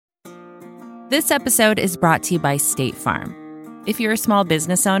This episode is brought to you by State Farm. If you're a small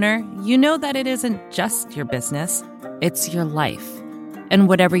business owner, you know that it isn't just your business, it's your life. And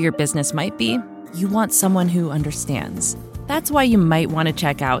whatever your business might be, you want someone who understands. That's why you might want to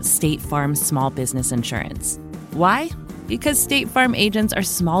check out State Farm Small Business Insurance. Why? Because State Farm agents are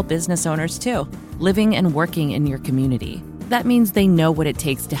small business owners too, living and working in your community. That means they know what it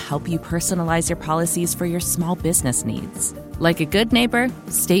takes to help you personalize your policies for your small business needs. Like a good neighbor,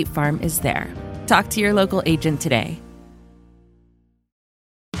 State Farm is there. Talk to your local agent today.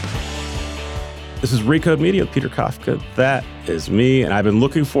 This is Recode Media with Peter Kafka. That is me, and I've been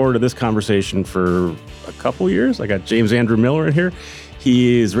looking forward to this conversation for a couple years. I got James Andrew Miller in here.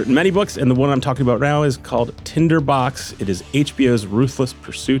 He has written many books, and the one I'm talking about now is called Tinderbox. It is HBO's ruthless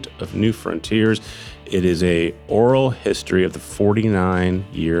pursuit of new frontiers. It is a oral history of the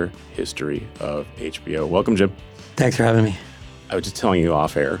 49-year history of HBO. Welcome, Jim. Thanks for having me. I was just telling you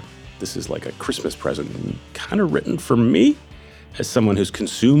off air, this is like a Christmas present, kind of written for me as someone who's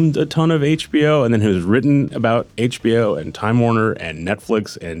consumed a ton of HBO and then who's written about HBO and Time Warner and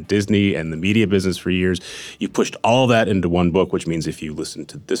Netflix and Disney and the media business for years. You've pushed all that into one book, which means if you listen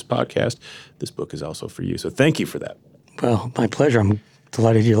to this podcast, this book is also for you. So thank you for that. Well, my pleasure. I'm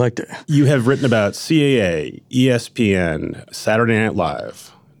delighted you liked it. You have written about CAA, ESPN, Saturday Night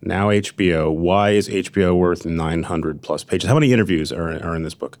Live, now HBO. Why is HBO worth 900 plus pages? How many interviews are in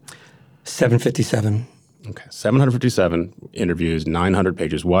this book? 757. Okay, 757 interviews, 900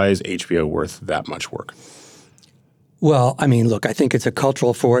 pages. Why is HBO worth that much work? Well, I mean, look, I think it's a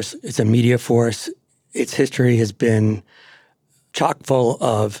cultural force. It's a media force. Its history has been chock full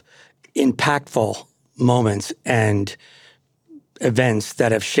of impactful moments and events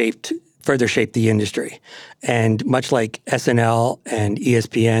that have further shaped the industry. And much like SNL and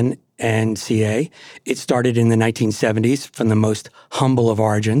ESPN and CA, it started in the 1970s from the most humble of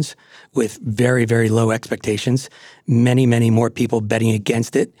origins with very, very low expectations. Many, many more people betting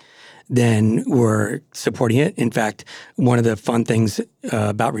against it than were supporting it. In fact, one of the fun things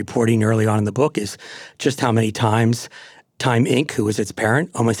about reporting early on in the book is just how many times Time Inc., who was its parent,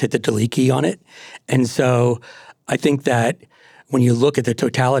 almost hit the delete key on it. And so I think that when you look at the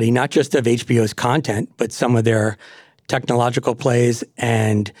totality, not just of HBO's content, but some of their technological plays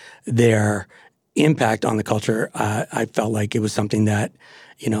and their impact on the culture, I felt like it was something that,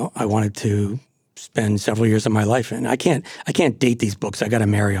 I wanted to spend several years of my life in. I can't date these books. I got to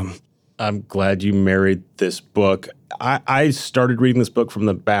marry them. I'm glad you married this book. I started reading this book from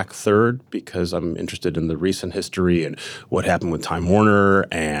the back third because I'm interested in the recent history and what happened with Time Warner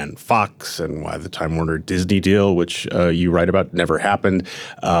and Fox and why the Time Warner-Disney deal, which you write about, never happened,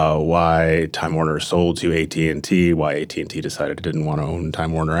 why Time Warner sold to AT&T, why AT&T decided it didn't want to own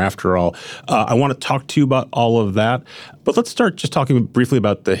Time Warner after all. I want to talk to you about all of that, but let's start just talking briefly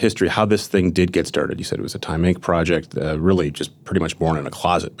about the history, how this thing did get started. You said it was a Time Inc. project, really just pretty much born in a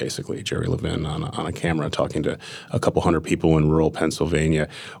closet, basically. Jerry Levin on a camera talking to a couple hundred people in rural Pennsylvania.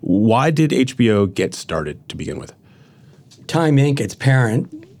 Why did HBO get started to begin with? Time Inc., its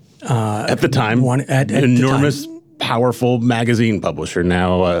parent, at the time, an enormous, powerful magazine publisher,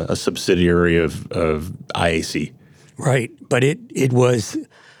 now a subsidiary of IAC. Right, but it was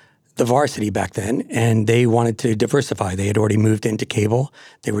the varsity back then, and they wanted to diversify. They had already moved into cable.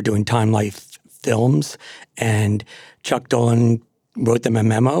 They were doing Time Life films, and Chuck Dolan wrote them a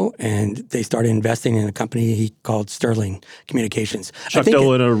memo, and they started investing in a company he called Sterling Communications. Chuck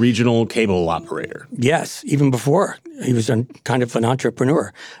Dolan, a regional cable operator. Yes, even before. He was kind of an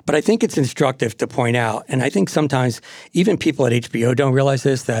entrepreneur. But I think it's instructive to point out, and I think sometimes even people at HBO don't realize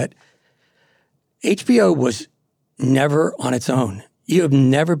this, that HBO was never on its own. You have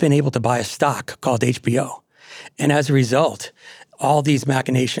never been able to buy a stock called HBO. And as a result, all these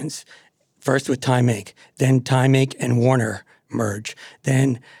machinations, first with Time Inc., then Time Inc. and Warner merge,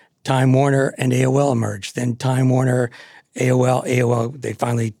 then Time Warner and AOL merge, then Time Warner, AOL, they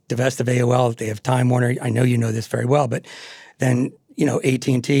finally divest of AOL, they have Time Warner, I know you know this very well, but then,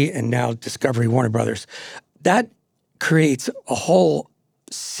 AT&T and now Discovery Warner Brothers. That creates a whole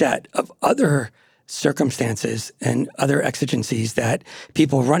set of other circumstances and other exigencies that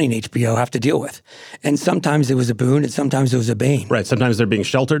people running HBO have to deal with. And sometimes it was a boon and sometimes it was a bane. Right, sometimes they're being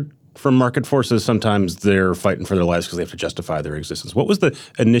sheltered from market forces. Sometimes they're fighting for their lives because they have to justify their existence. What was the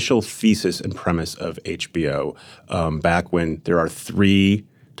initial thesis and premise of HBO back when there are 3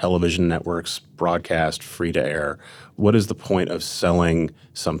 television networks, broadcast, free to air? What is the point of selling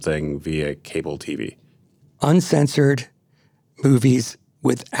something via cable TV? Uncensored movies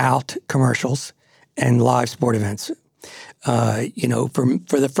without commercials and live sport events. For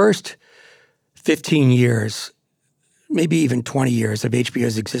the first 15 years, maybe even 20 years of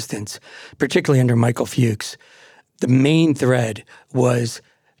HBO's existence, particularly under Michael Fuchs, the main thread was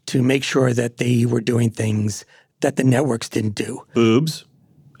to make sure that they were doing things that the networks didn't do. Boobs.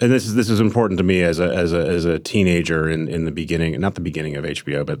 And this is important to me as a teenager in the beginning, not the beginning of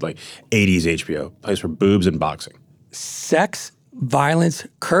HBO, but like 80s HBO, place for boobs and boxing. Sex, violence,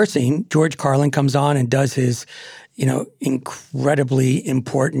 cursing. George Carlin comes on and does his, incredibly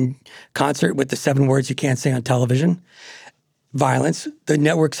important concert with the 7 words you can't say on television. Violence. The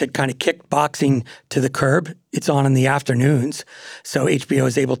networks had kind of kicked boxing to the curb. It's on in the afternoons. So HBO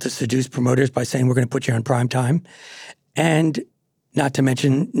is able to seduce promoters by saying, we're going to put you on prime time. And not to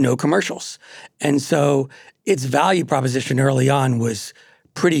mention no commercials. And so its value proposition early on was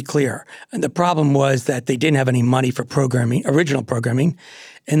pretty clear. And the problem was that they didn't have any money for programming, original programming.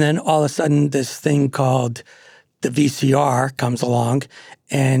 And then all of a sudden this thing called the VCR comes along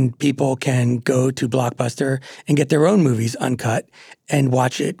and people can go to Blockbuster and get their own movies uncut and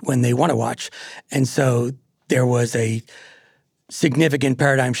watch it when they want to watch. And so there was a significant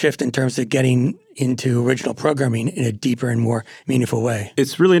paradigm shift in terms of getting into original programming in a deeper and more meaningful way.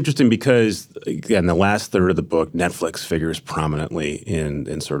 It's really interesting because, again, the last third of the book, Netflix figures prominently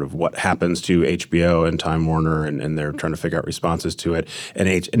in sort of what happens to HBO and Time Warner, and they're trying to figure out responses to it. And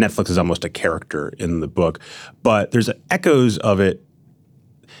Netflix is almost a character in the book. But there's echoes of it.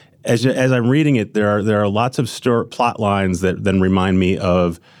 As I'm reading it, there are lots of plot lines that then remind me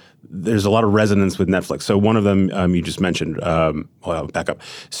of there's a lot of resonance with Netflix. So one of them you just mentioned. I'll back up.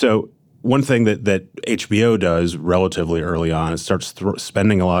 So one thing that HBO does relatively early on is starts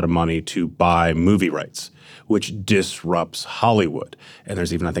spending a lot of money to buy movie rights, which disrupts Hollywood. And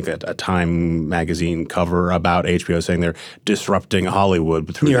there's even, I think, a Time magazine cover about HBO saying they're disrupting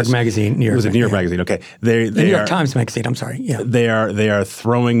Hollywood. Through New York Magazine. It was a New York Magazine. Okay, the New York Times Magazine. I'm sorry. Yeah, they are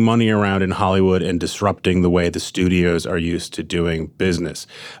throwing money around in Hollywood and disrupting the way the studios are used to doing business.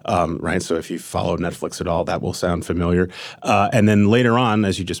 Right. So if you follow Netflix at all, that will sound familiar. And then later on,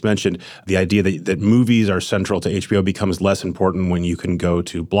 as you just mentioned, the idea that movies are central to HBO becomes less important when you can go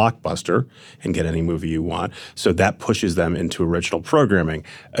to Blockbuster and get any movie you want. So that pushes them into original programming.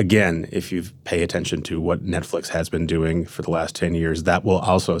 Again, if you pay attention to what Netflix has been doing for the last 10 years, that will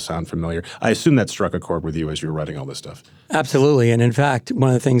also sound familiar. I assume that struck a chord with you as you were writing all this stuff. Absolutely. And in fact, one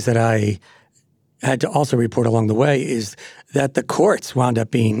of the things that I had to also report along the way is that the courts wound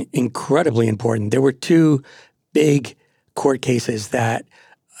up being incredibly important. There were 2 big court cases that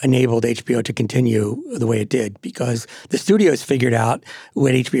enabled HBO to continue the way it did because the studios figured out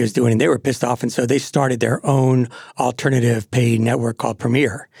what HBO is doing and they were pissed off. And so they started their own alternative paid network called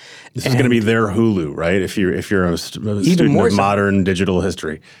Premiere. This is going to be their Hulu, right? If you're a student of modern digital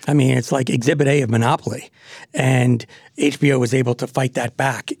history. I mean, it's like Exhibit A of Monopoly. And HBO was able to fight that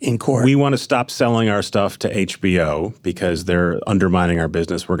back in court. We want to stop selling our stuff to HBO because they're undermining our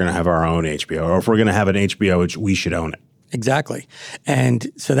business. We're going to have our own HBO. Or if we're going to have an HBO, we should own it. Exactly. And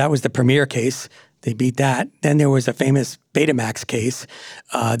so that was the Premiere case. They beat that. Then there was a famous Betamax case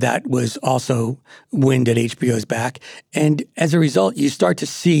that was also wind at HBO's back. And as a result, you start to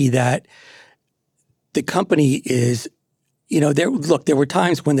see that the company is, there were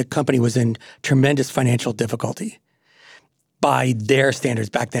times when the company was in tremendous financial difficulty by their standards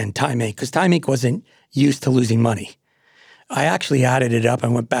back then, Time Inc., because Time Inc. wasn't used to losing money. I actually added it up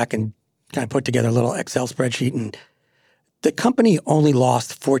and went back and kind of put together a little Excel spreadsheet, and the company only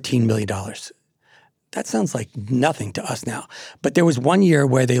lost $14 million. That sounds like nothing to us now. But there was one year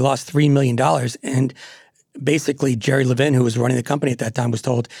where they lost $3 million, and basically Jerry Levin, who was running the company at that time, was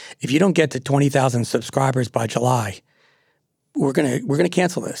told, if you don't get to 20,000 subscribers by July, we're gonna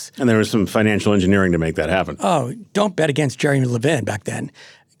cancel this. And there was some financial engineering to make that happen. Oh, don't bet against Jerry Levin back then,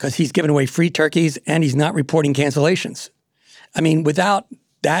 because he's giving away free turkeys and he's not reporting cancellations. I mean, without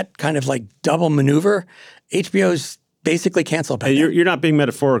that kind of like double maneuver, HBO's basically canceled. You're not being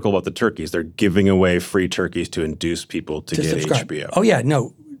metaphorical about the turkeys. They're giving away free turkeys to induce people to get subscribe. HBO. Oh, yeah.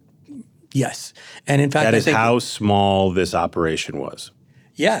 No. Yes. And in fact, that is how small this operation was.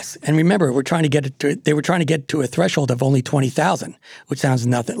 Yes. And remember, they were trying to get to a threshold of only 20,000, which sounds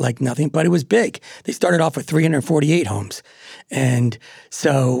like nothing, but it was big. They started off with 348 homes. And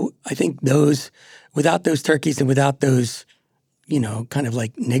so I think without those turkeys and without those, kind of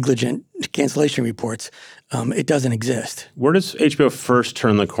like negligent cancellation reports, it doesn't exist. Where does HBO first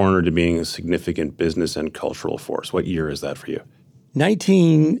turn the corner to being a significant business and cultural force? What year is that for you?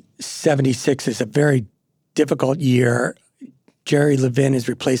 1976 is a very difficult year. Jerry Levin is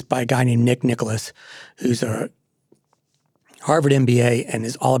replaced by a guy named Nick Nicholas, who's a Harvard MBA and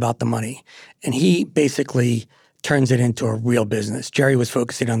is all about the money. And he basically turns it into a real business. Jerry was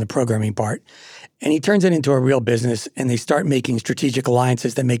focusing on the programming part. And he turns it into a real business, and they start making strategic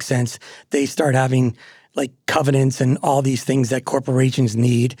alliances that make sense. They start having like covenants and all these things that corporations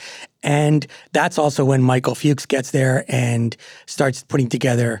need. And that's also when Michael Fuchs gets there and starts putting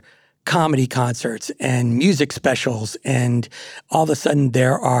together comedy concerts and music specials. And all of a sudden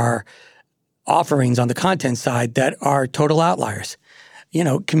there are offerings on the content side that are total outliers. You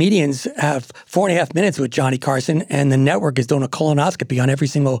know, comedians have 4.5 minutes with Johnny Carson, and the network is doing a colonoscopy on every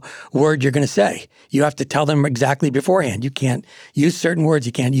single word you're going to say. You have to tell them exactly beforehand. You can't use certain words.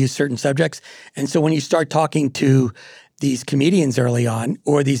 You can't use certain subjects. And so when you start talking to these comedians early on,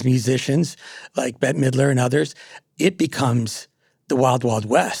 or these musicians like Bette Midler and others, it becomes the Wild Wild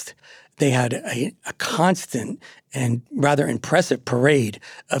West. They had a constant and rather impressive parade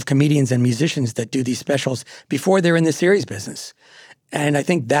of comedians and musicians that do these specials before they're in the series business. And I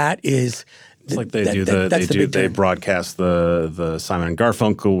think that is it's like they broadcast the Simon and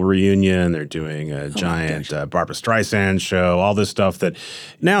Garfunkel reunion. They're doing a giant Barbra Streisand show. All this stuff that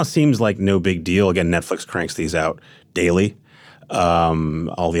now seems like no big deal. Again, Netflix cranks these out daily.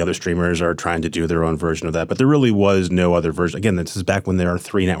 All the other streamers are trying to do their own version of that, but there really was no other version. Again, this is back when there are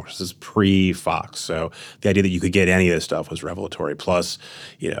 3 networks. This is pre-Fox, so the idea that you could get any of this stuff was revelatory. Plus,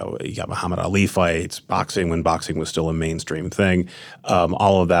 you got Muhammad Ali fights, boxing when boxing was still a mainstream thing.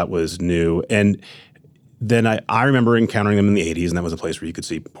 All of that was new, and then I remember encountering them in the 80s, and that was a place where you could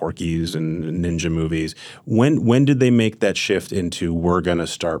see Porky's and ninja movies. When did they make that shift into we're going to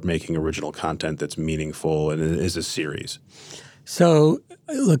start making original content that's meaningful and is a series? So,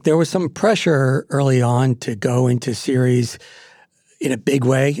 look, there was some pressure early on to go into series in a big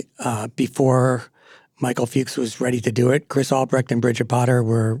way before Michael Fuchs was ready to do it. Chris Albrecht and Bridget Potter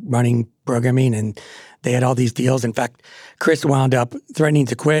were running programming, and they had all these deals. In fact, Chris wound up threatening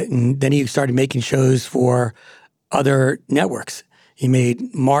to quit, and then he started making shows for other networks. He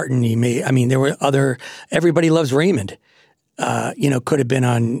made Martin. There were other. Everybody Loves Raymond. Could have been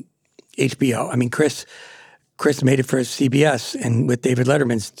on HBO. I mean, Chris made it for CBS and with David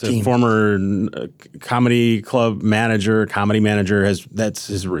Letterman's team. Former comedy manager, that's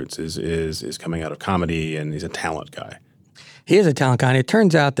his roots, is coming out of comedy, and he's a talent guy. He is a talent guy, and it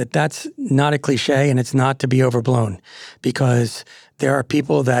turns out that that's not a cliche, and it's not to be overblown, because there are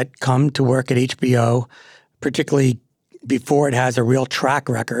people that come to work at HBO, particularly before it has a real track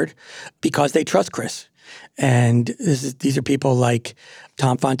record, because they trust Chris. And these are people like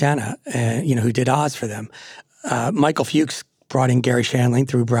Tom Fontana, who did Oz for them. Michael Fuchs brought in Gary Shandling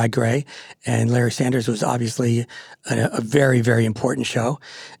through Brad Gray, and Larry Sanders was obviously a very, very important show.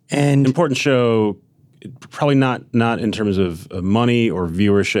 And important show, probably not in terms of money or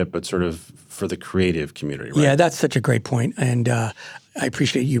viewership, but sort of for the creative community, right? Yeah, that's such a great point. And I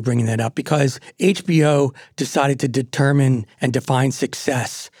appreciate you bringing that up, because HBO decided to determine and define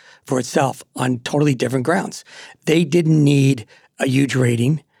success for itself on totally different grounds. They didn't need a huge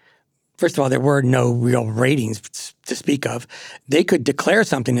rating. First of all, there were no real ratings to speak of. They could declare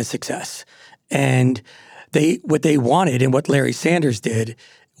something a success. And what they wanted, and what Larry Sanders did,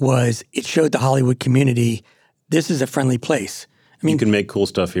 was it showed the Hollywood community, this is a friendly place. I mean, you can make cool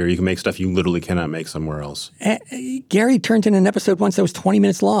stuff here. You can make stuff you literally cannot make somewhere else. Gary turned in an episode once that was 20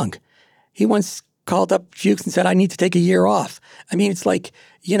 minutes long. He once called up Fuchs and said, I need to take a year off. I mean, it's like,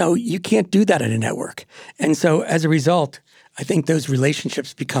 you can't do that at a network. And so as a result, I think those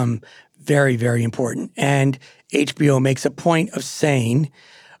relationships become very, very important. And HBO makes a point of saying,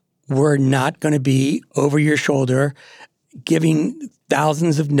 we're not going to be over your shoulder giving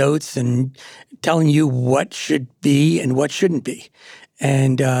thousands of notes and telling you what should be and what shouldn't be.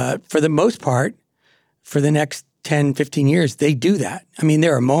 And for the most part, for the next 10, 15 years, they do that. I mean,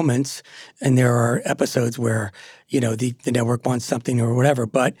 there are moments and there are episodes where, the network wants something or whatever.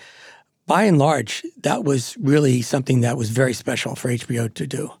 But by and large, that was really something that was very special for HBO to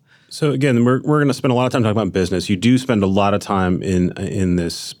do. So again, we're going to spend a lot of time talking about business. You do spend a lot of time in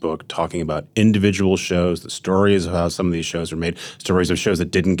this book talking about individual shows, the stories of how some of these shows are made, stories of shows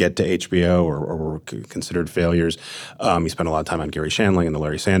that didn't get to HBO or were considered failures. You spend a lot of time on Gary Shandling and the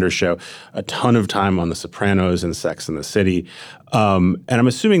Larry Sanders Show, a ton of time on The Sopranos and Sex and the City. And I'm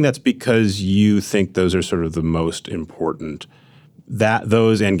assuming that's because you think those are sort of the most important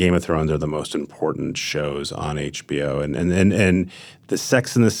those and Game of Thrones are the most important shows on HBO, and the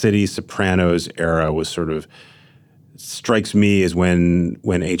Sex and the City, Sopranos era was sort of strikes me as when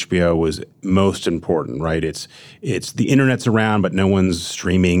HBO was most important, right? It's the internet's around, but no one's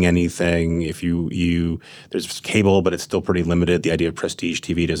streaming anything. If you there's cable, but it's still pretty limited. The idea of prestige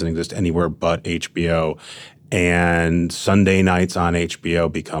TV doesn't exist anywhere but HBO. and Sunday nights on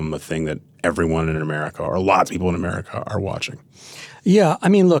HBO become a thing that everyone in America, or lots of people in America, are watching. Yeah, I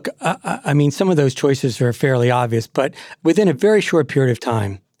mean, look, I mean, some of those choices are fairly obvious, but within a very short period of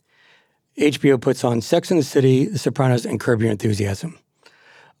time, HBO puts on Sex and the City, The Sopranos, and Curb Your Enthusiasm.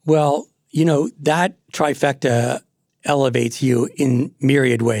 Well, you know, that trifecta elevates you in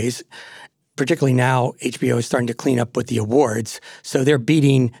myriad ways. Particularly now, HBO is starting to clean up with the awards. So they're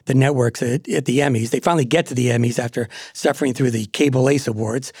beating the networks at the Emmys. They finally get to the Emmys after suffering through the Cable Ace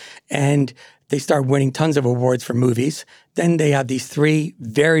Awards. And they start winning tons of awards for movies. Then they have these 3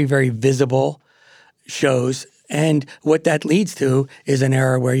 very, very visible shows. And what that leads to is an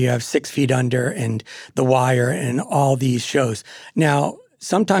era where you have 6 Feet Under and The Wire and all these shows. Now,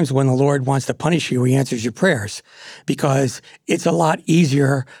 sometimes when the Lord wants to punish you, he answers your prayers, because it's a lot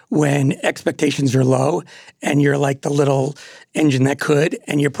easier when expectations are low and you're like the little engine that could,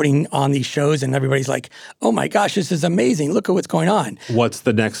 and you're putting on these shows and everybody's like, oh my gosh, this is amazing. Look at what's going on. What's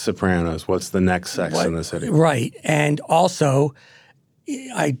the next Sopranos? What's the next Sex and the City? Right. And also,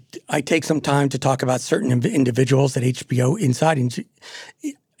 I take some time to talk about certain individuals at HBO, inside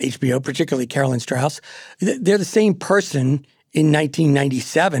HBO, particularly Carolyn Strauss. They're the same person in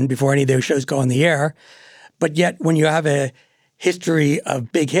 1997, before any of those shows go on the air. But yet, when you have a history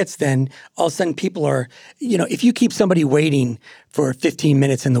of big hits, then all of a sudden people are, you know, if you keep somebody waiting for 15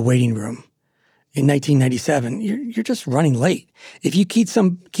 minutes in the waiting room in 1997, you're just running late. If you keep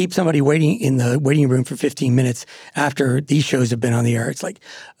somebody waiting in the waiting room for 15 minutes after these shows have been on the air, it's like,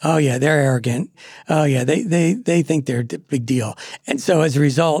 oh yeah, they're arrogant. Oh yeah, they think they're a big deal. And so as a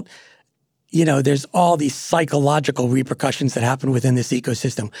result, you know, there's all these psychological repercussions that happen within this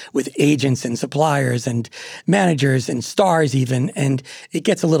ecosystem with agents and suppliers and managers and stars even, and it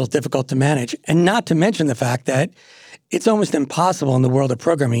gets a little difficult to manage. And not to mention the fact that it's almost impossible in the world of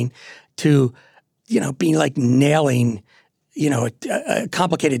programming to, you know, be like nailing, you know, a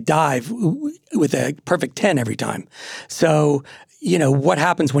complicated dive with a perfect 10 every time. So, you know, what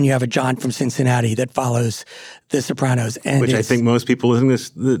happens when you have a John from Cincinnati that follows The Sopranos? And which I think most people listening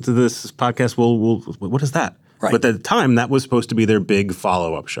to this podcast will what is that? Right. But at the time, that was supposed to be their big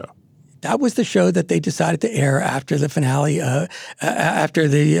follow-up show. That was the show that they decided to air after the finale, after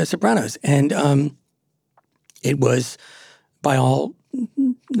The Sopranos. And it was, by all,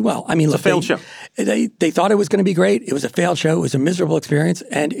 well, I mean, it's a failed show. They thought it was going to be great. It was a failed show. It was a miserable experience.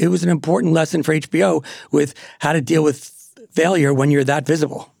 And it was an important lesson for HBO with how to deal with failure when you're that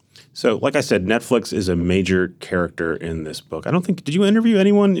visible. So, like I said, Netflix is a major character in this book. I don't think, did you interview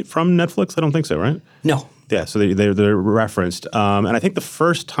anyone from Netflix? I don't think so, right? No. Yeah, so they're referenced. And I think the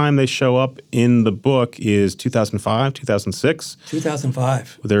first time they show up in the book is 2005, 2006.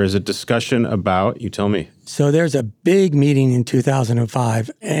 2005. There is a discussion about, you tell me. So there's a big meeting in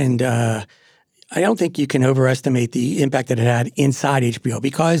 2005, and I don't think you can overestimate the impact that it had inside HBO,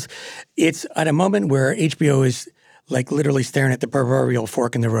 because it's at a moment where HBO is like literally staring at the proverbial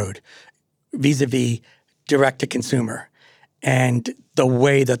fork in the road vis-a-vis direct-to-consumer and the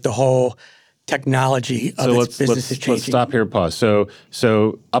way that the whole technology of its business is changing. Let's stop here and pause.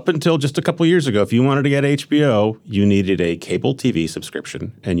 So up until just a couple years ago, if you wanted to get HBO, you needed a cable TV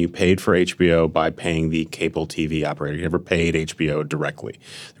subscription, and you paid for HBO by paying the cable TV operator. You never paid HBO directly.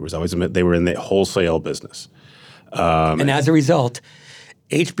 There was always they were in the wholesale business. And as a result,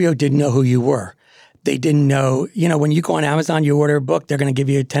 HBO didn't know who you were. They didn't know, you know, when you go on Amazon, you order a book, they're going to give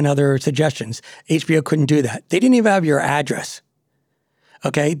you 10 other suggestions. HBO couldn't do that. They didn't even have your address.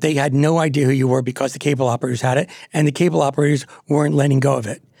 Okay? They had no idea who you were because the cable operators had it, and the cable operators weren't letting go of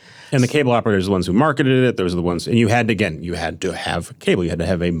it. And the cable operators are the ones who marketed it. Those are the ones, and you had to have cable. You had to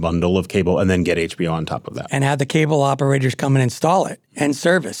have a bundle of cable and then get HBO on top of that. And have the cable operators come and install it and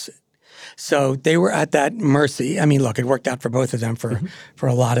service it. So they were at that mercy. I mean, look, it worked out for both of them for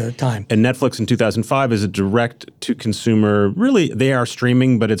a lot of the time. And Netflix in 2005 is a direct-to-consumer. Really, they are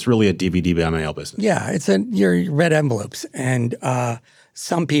streaming, but it's really a DVD by mail business. Yeah, it's your red envelopes. And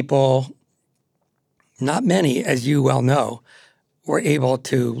some people, not many, as you well know, were able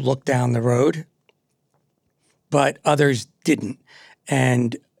to look down the road, but others didn't.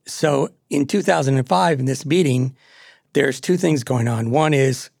 And so in 2005, in this meeting, there's two things going on. One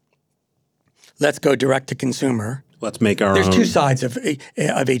is, let's go direct to consumer. Let's make our own. There's two sides of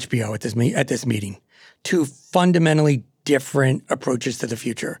HBO at this meeting. Two fundamentally different approaches to the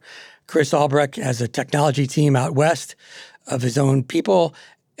future. Chris Albrecht has a technology team out west of his own people,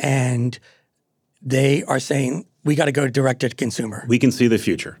 and they are saying, we got to go direct to consumer. We can see the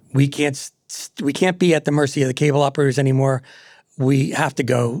future. We can't be at the mercy of the cable operators anymore. We have to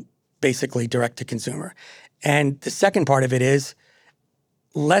go basically direct to consumer. And the second part of it is,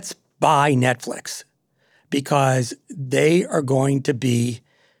 let's buy Netflix, because they are going to be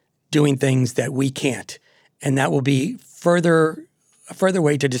doing things that we can't. And that will be a further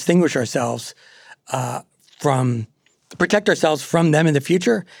way to distinguish ourselves protect ourselves from them in the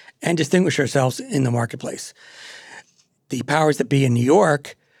future and distinguish ourselves in the marketplace. The powers that be in New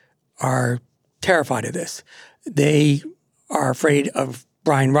York are terrified of this. They are afraid of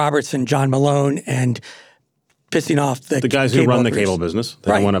Brian Roberts and John Malone and pissing off the guys who run the cable business.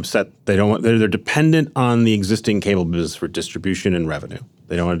 They don't want to upset. They're dependent on the existing cable business for distribution and revenue.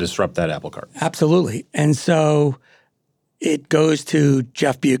 They don't want to disrupt that apple cart. Absolutely. And so it goes to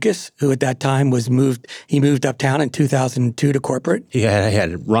Jeff Bewkes, who at that time he moved uptown in 2002 to corporate. He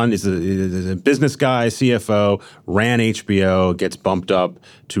had run, he's a business guy, CFO, ran HBO, gets bumped up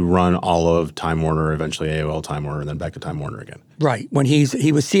to run all of Time Warner, eventually AOL Time Warner, and then back to Time Warner again. Right. When he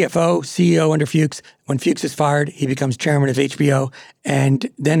was CFO, CEO under Fuchs. When Fuchs is fired, he becomes chairman of HBO. And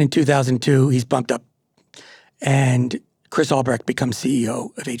then in 2002, he's bumped up and Chris Albrecht becomes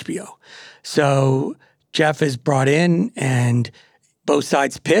CEO of HBO. So Jeff is brought in and both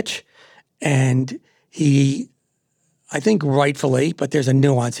sides pitch. And he, I think rightfully, but there's a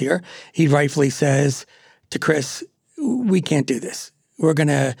nuance here, he rightfully says to Chris, we can't do this. We're going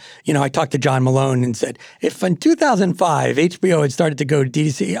to, I talked to John Malone and said, if in 2005 HBO had started to go to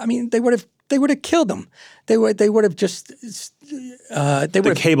DTC, I mean, they would have killed them. They would have just,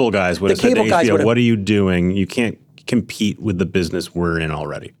 the cable guys would have said to HBO, what are you doing? You can't compete with the business we're in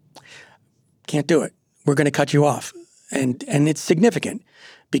already. Can't do it. We're going to cut you off. And it's significant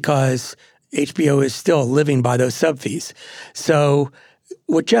because HBO is still living by those sub fees. So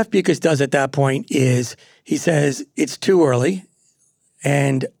what Jeff Bewkes does at that point is he says, it's too early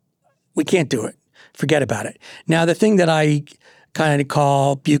and we can't do it. Forget about it. Now, the thing that I kind of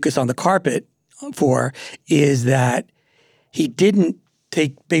call Bewkes on the carpet for is that he didn't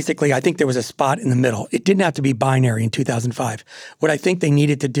basically, I think there was a spot in the middle. It didn't have to be binary in 2005. What I think they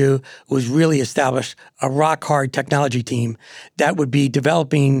needed to do was really establish a rock-hard technology team that would be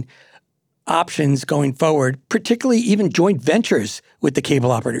developing options going forward, particularly even joint ventures with the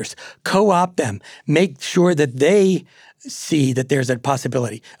cable operators, co-opt them, make sure that they see that there's a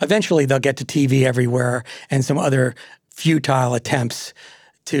possibility. Eventually, they'll get to TV everywhere and some other futile attempts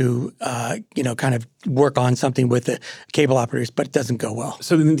to, kind of work on something with the cable operators, but it doesn't go well.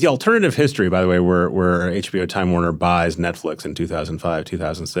 So the alternative history, by the way, where HBO Time Warner buys Netflix in 2005,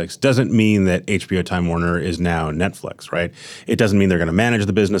 2006, doesn't mean that HBO Time Warner is now Netflix, right? It doesn't mean they're going to manage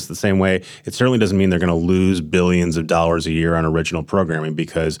the business the same way. It certainly doesn't mean they're going to lose billions of dollars a year on original programming,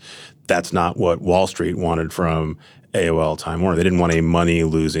 because that's not what Wall Street wanted from AOL Time Warner. They didn't want a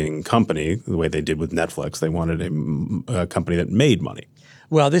money-losing company the way they did with Netflix. They wanted a company that made money.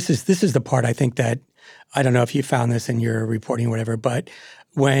 Well, this is the part I think that, I don't know if you found this in your reporting or whatever, but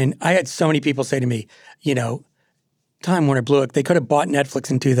when I had so many people say to me, Time Warner blew it. They could have bought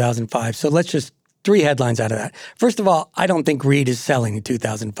Netflix in 2005. So let's just 3 headlines out of that. First of all, I don't think Reed is selling in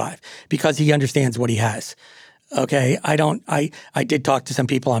 2005 because he understands what he has. Okay, I did talk to some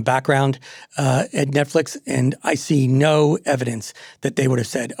people on background at Netflix, and I see no evidence that they would have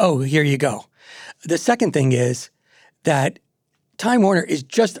said, oh, here you go. The second thing is that Time Warner is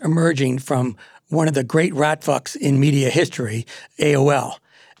just emerging from one of the great rat fucks in media history, AOL.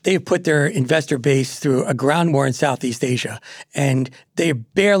 They've put their investor base through a ground war in Southeast Asia, and they're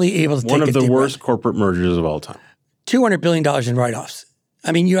barely able to take one of the worst corporate mergers of all time. $200 billion in write-offs.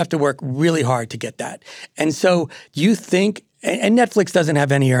 I mean, you have to work really hard to get that. And so you think, and Netflix doesn't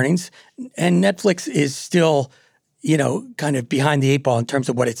have any earnings, and Netflix is still, kind of behind the 8 ball in terms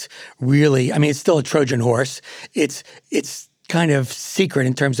of what it's really, I mean, it's still a Trojan horse. It's kind of secret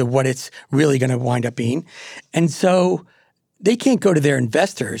in terms of what it's really going to wind up being. And so they can't go to their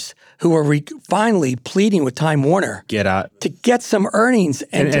investors who are finally pleading with Time Warner get out to get some earnings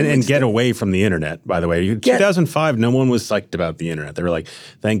and get away from the internet. By the way, 2005, no one was psyched about the internet. They were like,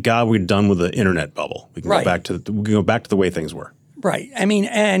 "Thank God we're done with the internet bubble. We can go back to the way things were." Right. I mean,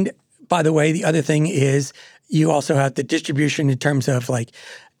 and by the way, the other thing is you also have the distribution in terms of like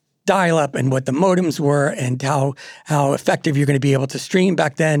dial-up and what the modems were and how effective you're going to be able to stream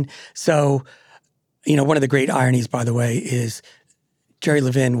back then. So, one of the great ironies, by the way, is Jerry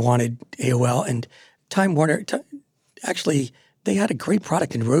Levin wanted AOL and Time Warner. Actually, they had a great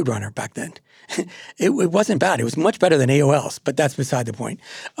product in Roadrunner back then. It wasn't bad. It was much better than AOL's, but that's beside the point.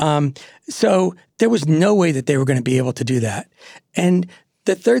 So there was no way that they were going to be able to do that. And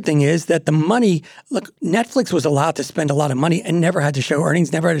the third thing is that the money, look, Netflix was allowed to spend a lot of money and never had to show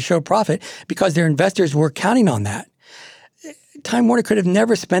earnings, never had to show profit because their investors were counting on that. Time Warner could have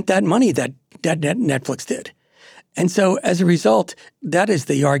never spent that money that Netflix did. And so as a result, that is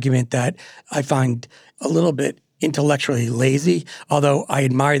the argument that I find a little bit intellectually lazy, although I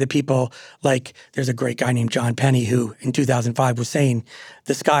admire the people like there's a great guy named John Penny who in 2005 was saying,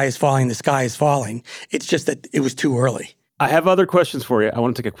 the sky is falling, the sky is falling. It's just that it was too early. I have other questions for you. I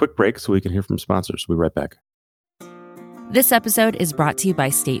want to take a quick break so we can hear from sponsors. We'll be right back. This episode is brought to you by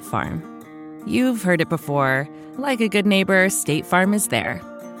State Farm. You've heard it before. Like a good neighbor, State Farm is there.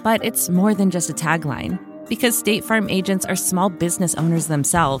 But it's more than just a tagline, because State Farm agents are small business owners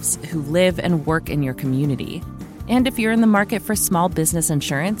themselves who live and work in your community. And if you're in the market for small business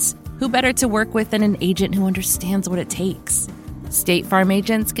insurance, who better to work with than an agent who understands what it takes? State Farm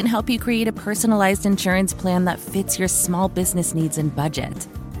agents can help you create a personalized insurance plan that fits your small business needs and budget.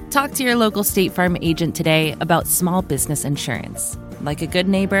 Talk to your local State Farm agent today about small business insurance. Like a good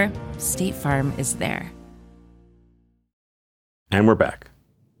neighbor, State Farm is there. And we're back.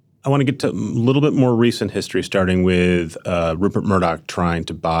 I want to get to a little bit more recent history, starting with Rupert Murdoch trying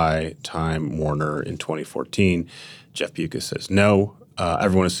to buy Time Warner in 2014. Jeff Bewkes says no.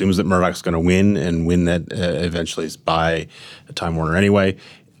 Everyone assumes that Murdoch's going to win and win that eventually is buy Time Warner anyway.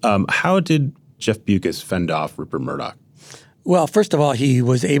 How did Jeff Bewkes fend off Rupert Murdoch? Well, first of all, he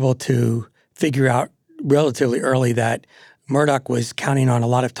was able to figure out relatively early that Murdoch was counting on a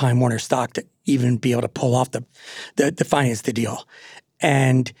lot of Time Warner stock to even be able to pull off the finance the deal.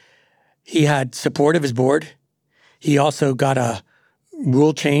 And he had support of his board. He also got a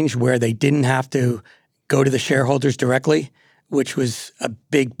rule change where they didn't have to go to the shareholders directly, which was a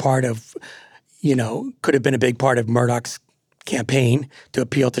big part of, could have been a big part of Murdoch's campaign to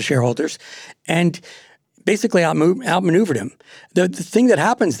appeal to shareholders. And basically outmaneuvered him. The thing that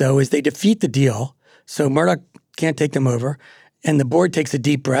happens, though, is they defeat the deal, so Murdoch can't take them over, and the board takes a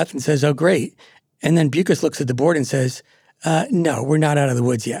deep breath and says, oh, great. And then Bewkes looks at the board and says, no, we're not out of the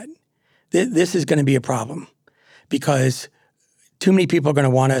woods yet. This is going to be a problem because too many people are going to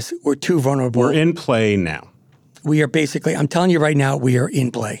want us. We're too vulnerable. We're in play now. We are basically, I'm telling you right now, we are in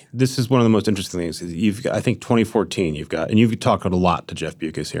play. This is one of the most interesting things. You've got, I think 2014, and you've talked a lot to Jeff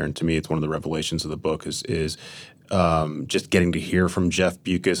Bewkes here, and to me it's one of the revelations of the book is just getting to hear from Jeff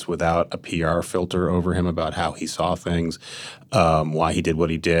Bewkes without a PR filter over him about how he saw things, why he did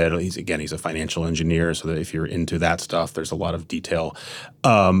what he did. He's a financial engineer, so that if you're into that stuff, there's a lot of detail.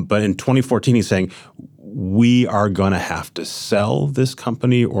 But in 2014, he's saying, we are going to have to sell this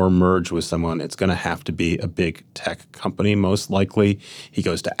company or merge with someone. It's going to have to be a big tech company, most likely. He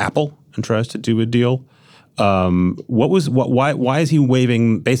goes to Apple and tries to do a deal. Why is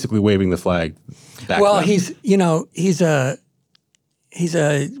he basically waving the flag back Well, then? he's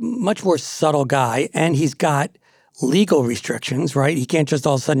a much more subtle guy, and he's got legal restrictions, right? He can't just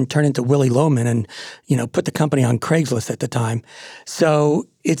all of a sudden turn into Willy Loman and, put the company on Craigslist at the time. So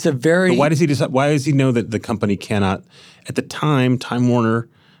it's a very— But why does he decide? Why does he know that the company cannot? At the time, Time Warner,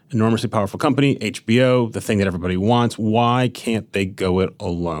 enormously powerful company, HBO, the thing that everybody wants. Why can't they go it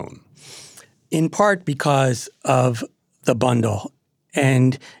alone? In part because of the bundle.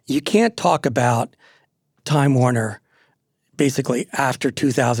 And you can't talk about Time Warner basically after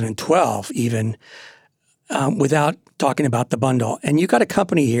 2012 even without talking about the bundle. And you got a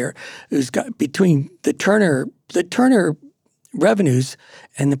company here who's got between the Turner revenues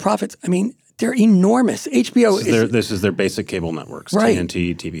and the profits, they're enormous. HBO This is their basic cable networks, right.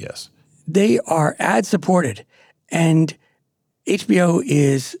 TNT, TBS. They are ad-supported. And HBO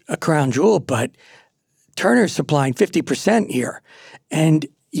is a crown jewel, but Turner's supplying 50% here. And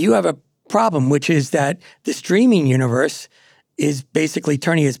you have a problem, which is that the streaming universe is basically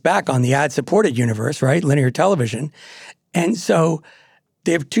turning its back on the ad-supported universe, right? Linear television. And so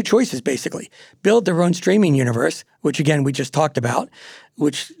they have two choices, basically. Build their own streaming universe, which, again, we just talked about,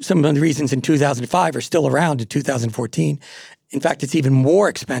 which some of the reasons in 2005 are still around in 2014. In fact, it's even more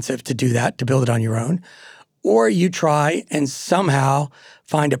expensive to do that, to build it on your own. Or you try and somehow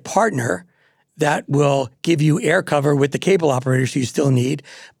find a partner that will give you air cover with the cable operators you still need,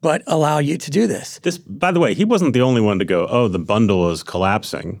 but allow you to do this. By the way, he wasn't the only one to go, oh, the bundle is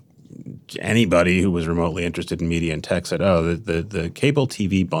collapsing. Anybody who was remotely interested in media and tech said, oh, the cable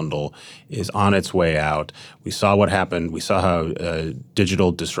TV bundle is on its way out. We saw what happened. We saw how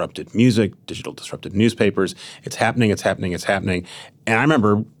digital disrupted music, digital disrupted newspapers. It's happening, it's happening, it's happening. And I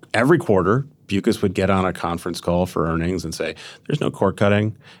remember every quarter, Bewkes would get on a conference call for earnings and say, there's no cord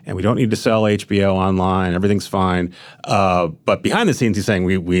cutting, and we don't need to sell HBO online. Everything's fine. But behind the scenes, he's saying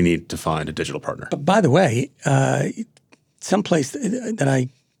we need to find a digital partner. But by the way, someplace that I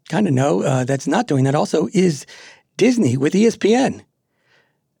kind of know that's not doing that also is Disney with ESPN.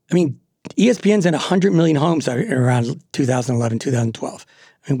 ESPN's in 100 million homes around 2011, 2012.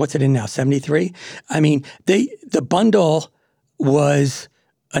 I mean, what's it in now, 73? I mean, the bundle was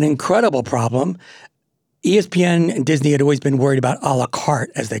an incredible problem. ESPN and Disney had always been worried about a la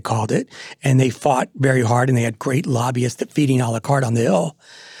carte, as they called it, and they fought very hard, and they had great lobbyists defeating a la carte on the Hill.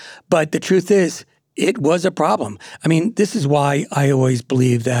 But the truth is, it was a problem. I mean, this is why I always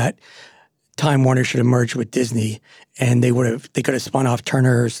believe that Time Warner should have merged with Disney, and they could have spun off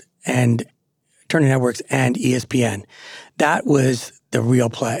Turner Networks and ESPN. That was the real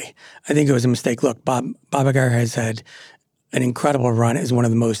play. I think it was a mistake. Look, Bob Iger has had an incredible run as one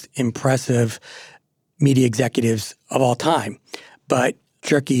of the most impressive media executives of all time. But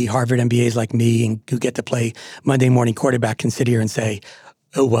jerky Harvard MBAs like me and who get to play Monday morning quarterback can sit here and say,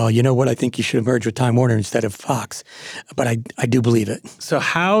 oh, well, you know what? I think you should have merged with Time Warner instead of Fox. But I do believe it. So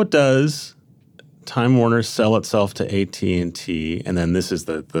how does Time Warner sell itself to AT&T? And then this is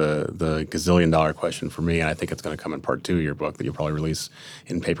the gazillion-dollar question for me, and I think it's going to come in part 2 of your book that you'll probably release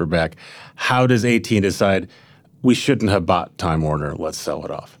in paperback. How does AT&T decide we shouldn't have bought Time Warner, let's sell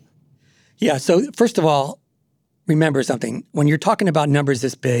it off? Yeah, so first of all, remember something. When you're talking about numbers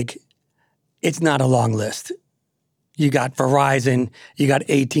this big, it's not a long list. You got Verizon, you got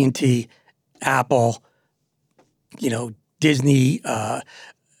AT&T, Apple, Disney.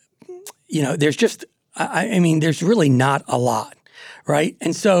 There's just, I mean, there's really not a lot, right?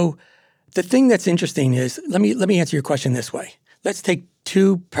 And so the thing that's interesting is, let me answer your question this way. Let's take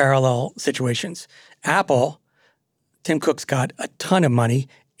 2 parallel situations. Apple, Tim Cook's got a ton of money.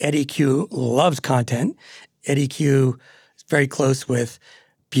 Eddie Q loves content. Eddie Q is very close with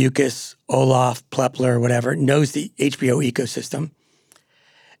Bukis, Olaf, Plepler, whatever, knows the HBO ecosystem.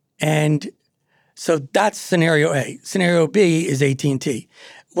 And so that's scenario A. Scenario B is AT&T.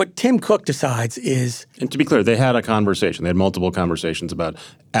 What Tim Cook decides is— And to be clear, they had a conversation. They had multiple conversations about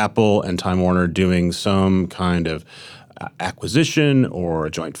Apple and Time Warner doing some kind of acquisition or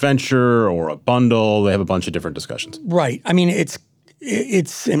a joint venture or a bundle. They have a bunch of different discussions. Right. I mean, it's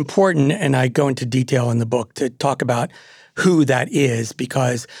important, and I go into detail in the book to talk about who that is,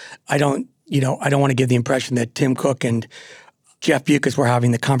 because I don't want to give the impression that Tim Cook and Jeff Bukis were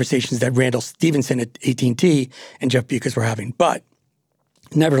having the conversations that Randall Stevenson at AT&T and Jeff Bukis were having. But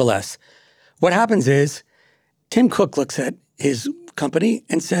nevertheless, what happens is Tim Cook looks at his company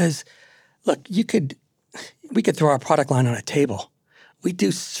and says, look, we could throw our product line on a table. We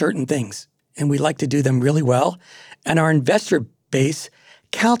do certain things, and we like to do them really well. And our investor base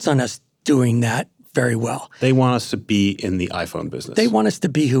counts on us doing that very well. They want us to be in the iPhone business. They want us to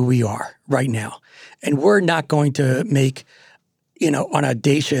be who we are right now. And we're not going to make, an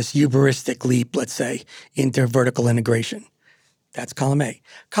audacious, hubristic leap, let's say, into vertical integration. That's column A.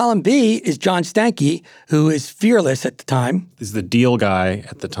 Column B is John Stankey, who is fearless at the time. He's the deal guy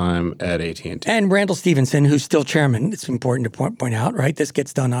at the time at AT&T. And Randall Stevenson, who's still chairman. It's important to point out, right? This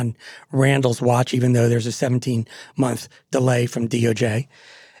gets done on Randall's watch, even though there's a 17-month delay from DOJ.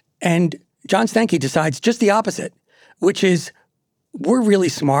 And John Stankey decides just the opposite, which is we're really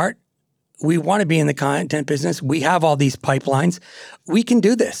smart. We want to be in the content business. We have all these pipelines. We can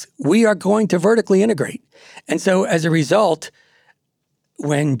do this. We are going to vertically integrate. And so as a result,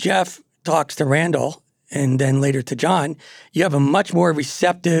 when Jeff talks to Randall and then later to John, you have a much more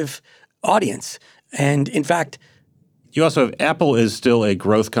receptive audience. And in fact— You also have Apple is still a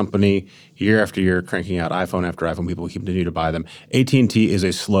growth company year after year, cranking out iPhone after iPhone. People continue to buy them. AT&T is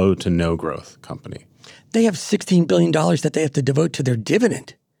a slow to no growth company. They have $16 billion that they have to devote to their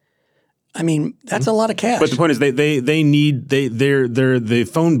dividend. I mean, that's a lot of cash. But the point is the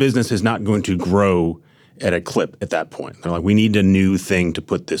phone business is not going to grow at a clip at that point. They're like, we need a new thing to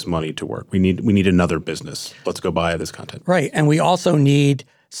put this money to work. We need another business. Let's go buy this content. Right. And we also need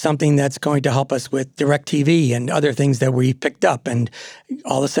something that's going to help us with DirecTV and other things that we picked up, and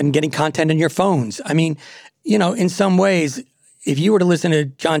all of a sudden getting content in your phones. I mean, in some ways, if you were to listen to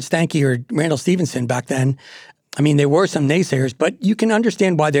John Stankey or Randall Stevenson back then, I mean, there were some naysayers, but you can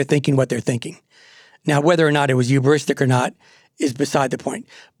understand why they're thinking what they're thinking. Now, whether or not it was hubristic or not is beside the point.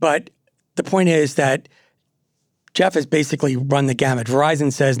 But the point is that Jeff has basically run the gamut.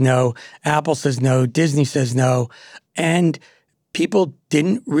 Verizon says no, Apple says no, Disney says no, and people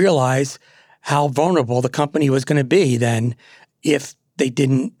didn't realize how vulnerable the company was going to be then if they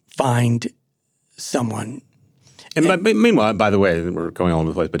didn't find someone. And meanwhile, by the way, we're going all over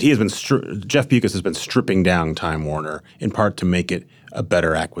the place, but he has been Jeff Bukis has been stripping down Time Warner in part to make it a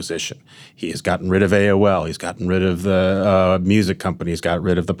better acquisition. He has gotten rid of AOL. He's gotten rid of the music company. He's got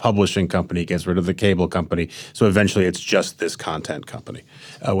rid of the publishing company. He gets rid of the cable company. So eventually it's just this content company,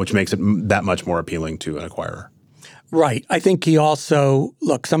 which makes it that much more appealing to an acquirer. Right. I think he also,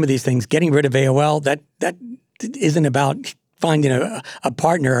 look, some of these things, getting rid of AOL, that isn't about finding a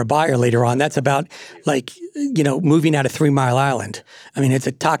partner or a buyer later on. That's about like, moving out of 3 Mile Island. I mean, it's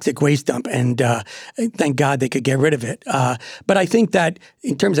a toxic waste dump, and thank God they could get rid of it. But I think that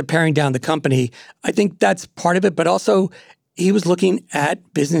in terms of paring down the company, I think that's part of it. But also, he was looking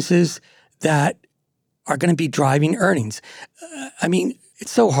at businesses that are going to be driving earnings. I mean,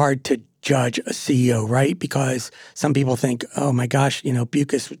 it's so hard to judge a CEO, right? Because some people think, oh my gosh,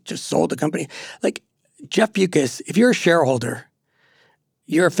 Beucus just sold the company. Like Jeff Beucus, if you're a shareholder,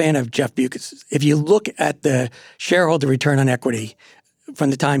 you're a fan of Jeff Beucus. If you look at the shareholder return on equity from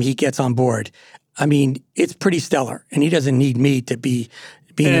the time he gets on board, I mean, it's pretty stellar. And he doesn't need me to be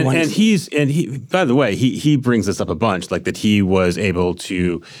being the one. And he, by the way, he brings this up a bunch, like that he was able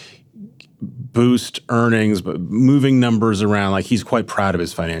to boost earnings, but moving numbers around. Like he's quite proud of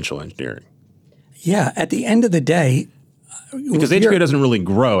his financial engineering. Yeah. At the end of the day, because HBO doesn't really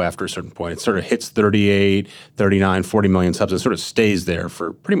grow after a certain point. It sort of hits 38, 39, 40 million subs. It sort of stays there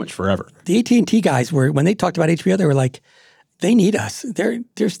for pretty much forever. The AT&T guys when they talked about HBO, they were like, they need us.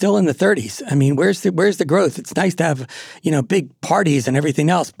 They're still in the 30s. I mean, where's the growth? It's nice to have, big parties and everything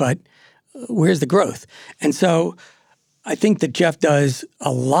else, but where's the growth? And so I think that Jeff does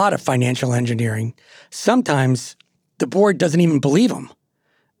a lot of financial engineering. Sometimes the board doesn't even believe him.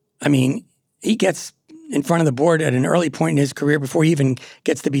 I mean, he gets in front of the board at an early point in his career before he even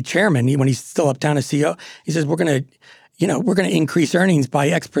gets to be chairman. When he's still uptown as CEO, he says, we're going to increase earnings by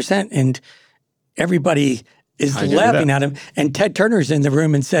X%. And everybody is laughing at him. And Ted Turner's in the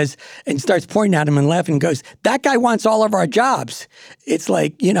room and starts pointing at him and laughing and goes, that guy wants all of our jobs. It's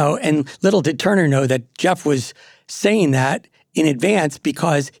like, and little did Turner know that Jeff was saying that in advance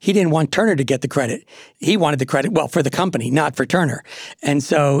because he didn't want Turner to get the credit. He wanted the credit, for the company, not for Turner. And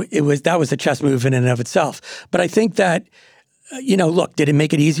so that was a chess move in and of itself. But I think that, look, did it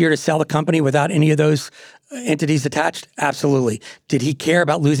make it easier to sell the company without any of those entities attached? Absolutely. Did he care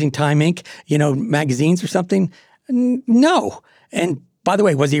about losing Time Inc., magazines or something? No. And by the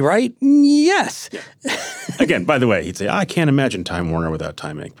way, was he right? Yes. Yeah. Again, by the way, he'd say, I can't imagine Time Warner without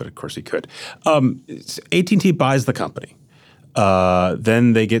Time Inc., but of course he could. AT&T buys the company.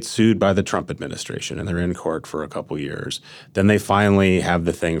 Then they get sued by the Trump administration, and they're in court for a couple years. Then they finally have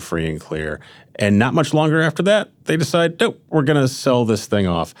the thing free and clear. And not much longer after that, they decide, nope, we're going to sell this thing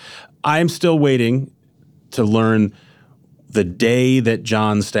off. I'm still waiting to learn the day that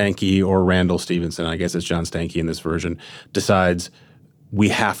John Stankey or Randall Stevenson, I guess it's John Stankey in this version, decides we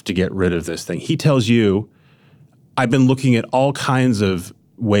have to get rid of this thing. He tells you, I've been looking at all kinds of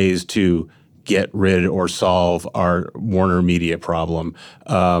ways to get rid or solve our Warner Media problem.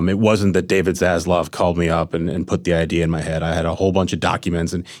 It wasn't that David Zaslav called me up and put the idea in my head. I had a whole bunch of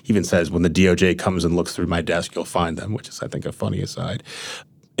documents, and he even says, when the DOJ comes and looks through my desk, you'll find them, which is, I think, a funny aside.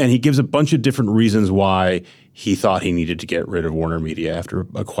 And he gives a bunch of different reasons why he thought he needed to get rid of Warner Media after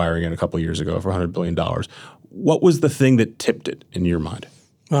acquiring it a couple of years ago for $100 billion. What was the thing that tipped it in your mind?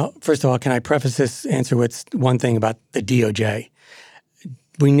 Well, first of all, can I preface this answer with one thing about the DOJ?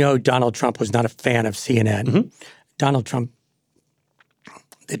 We know Donald Trump was not a fan of CNN. Mm-hmm. Donald Trump,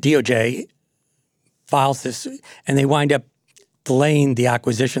 the DOJ files this, and they wind up delaying the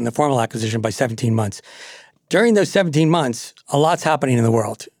acquisition, the formal acquisition, by 17 months. During those 17 months, a lot's happening in the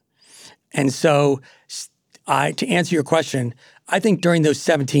world. And so to answer your question, I think during those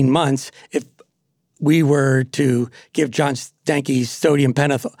 17 months, if we were to give John Stankey sodium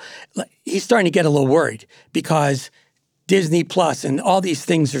pentothal, he's starting to get a little worried because Disney Plus and all these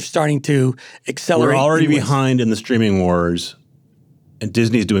things are starting to accelerate. We're already behind in the streaming wars, and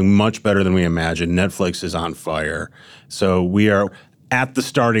Disney's doing much better than we imagined. Netflix is on fire. So we are at the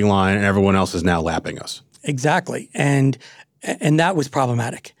starting line, and everyone else is now lapping us. Exactly. And that was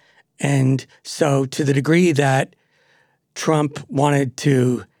problematic. And so to the degree that Trump wanted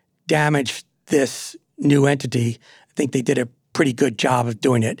to damage this new entity, I think they did a pretty good job of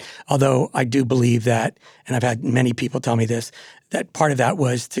doing it. Although I do believe that, and I've had many people tell me this, that part of that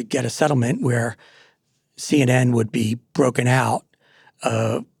was to get a settlement where CNN would be broken out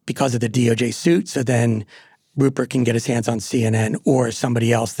because of the DOJ suit. So then Rupert can get his hands on CNN or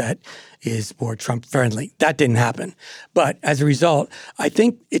somebody else that is more Trump friendly. That didn't happen. But as a result, I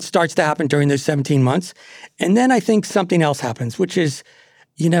think it starts to happen during those 17 months. And then I think something else happens, which is,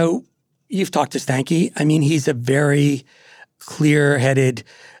 you've talked to Stankey. I mean, he's a very clear-headed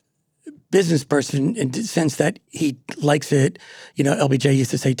business person in the sense that he likes it. LBJ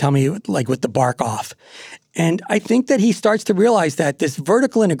used to say, tell me like with the bark off. And I think that he starts to realize that this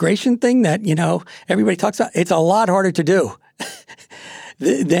vertical integration thing that, everybody talks about, it's a lot harder to do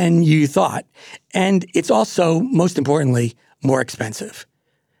than you thought. And it's also, most importantly, more expensive.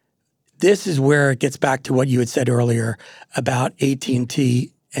 this is where it gets back to what you had said earlier about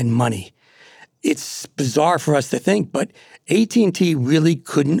AT&T and money. It's bizarre for us to think, but AT&T really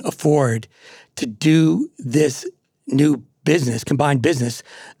couldn't afford to do this new business, combined business,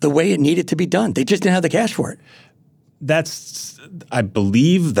 the way it needed to be done. They just didn't have the cash for it. I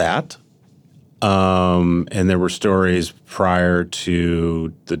believe that. And there were stories prior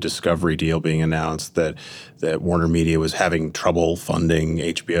to the Discovery deal being announced that Warner Media was having trouble funding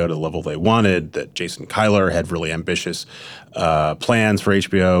HBO to the level they wanted, that Jason Kilar had really ambitious plans for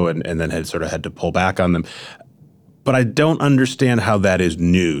HBO and then had sort of had to pull back on them. But I don't understand how that is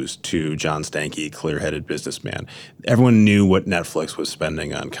news to John Stankey, clear-headed businessman. Everyone knew what Netflix was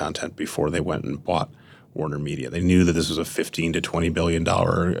spending on content before they went and bought Warner Media. They knew that this was a $15 to $20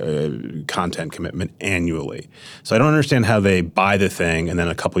 billion content commitment annually. So I don't understand how they buy the thing and then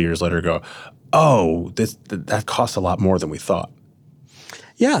a couple years later go, oh, that costs a lot more than we thought.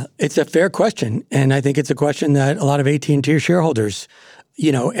 Yeah, it's a fair question. And I think it's a question that a lot of AT&T shareholders,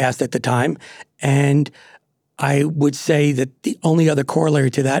 asked at the time. And I would say that the only other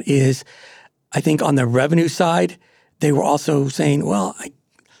corollary to that is, I think on the revenue side, they were also saying, well,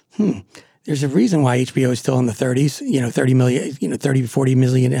 there's a reason why HBO is still in the 30s, 30 million, 30 to 40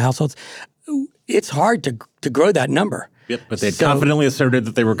 million households. It's hard to grow that number. Yep, but they confidently asserted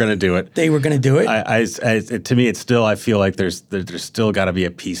that they were going to do it. They were going to do it. To me, it's still, I feel like there's still got to be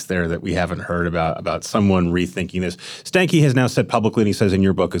a piece there that we haven't heard about someone rethinking this. Stankey has now said publicly, and he says in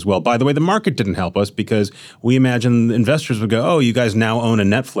your book as well, by the way, the market didn't help us because we imagined investors would go, oh, you guys now own a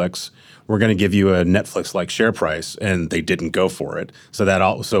Netflix. We're going to give you a Netflix-like share price, and they didn't go for it.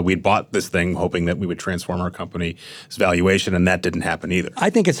 So we bought this thing hoping that we would transform our company's valuation, and that didn't happen either. I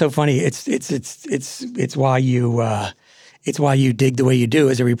think it's so funny. It's why you it's why you dig the way you do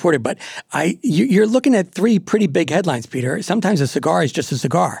as a reporter. But you're looking at three pretty big headlines, Peter. Sometimes a cigar is just a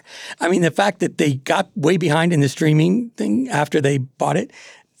cigar. I mean, the fact that they got way behind in the streaming thing after they bought it.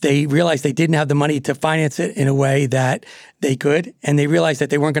 They realized they didn't have the money to finance it in a way that they could, and they realized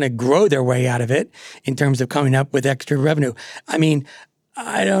that they weren't going to grow their way out of it in terms of coming up with extra revenue. I mean,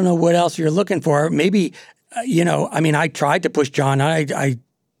 I don't know what else you're looking for. Maybe, I tried to push John. I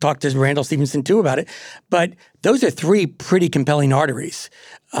talked to Randall Stevenson too about it, but those are three pretty compelling arteries.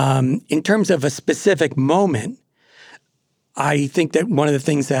 In terms of a specific moment, I think that one of the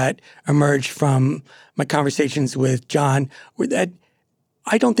things that emerged from my conversations with John were that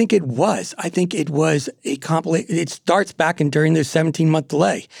I don't think it was. I think it was it starts back and during the 17-month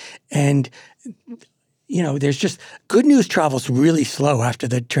delay. And, there's just good news travels really slow after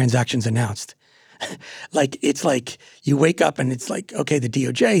the transaction's announced. It's like you wake up and it's like, okay, the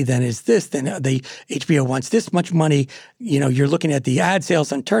DOJ then is this, then the HBO wants this much money. You're looking at the ad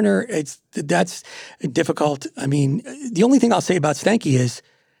sales on Turner. That's difficult. I mean, the only thing I'll say about Stankey is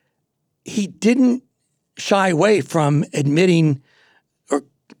he didn't shy away from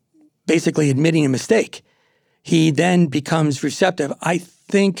basically admitting a mistake. He then becomes receptive.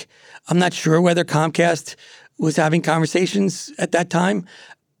 I'm not sure whether Comcast was having conversations at that time,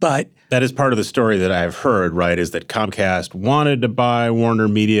 but that is part of the story that I've heard, right, is that Comcast wanted to buy Warner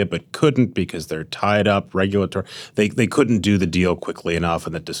Media but couldn't because they're tied up regulatory. They couldn't do the deal quickly enough,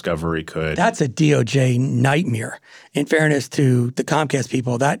 and that Discovery could. That's a DOJ nightmare. In fairness to the Comcast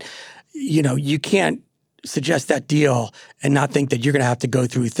people, that, you can't suggest that deal and not think that you're going to have to go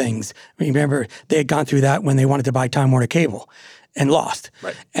through things. Remember, they had gone through that when they wanted to buy Time Warner Cable and lost.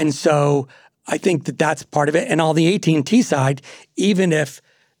 Right. And so I think that that's part of it. And on the AT&T side, even if,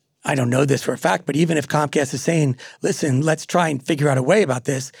 I don't know this for a fact, but even if Comcast is saying, listen, let's try and figure out a way about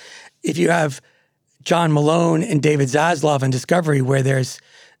this, if you have John Malone and David Zaslav on Discovery where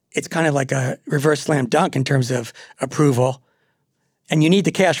it's kind of like a reverse slam dunk in terms of approval, and you need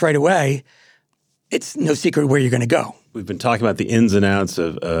the cash right away, it's no secret where you're going to go. We've been talking about the ins and outs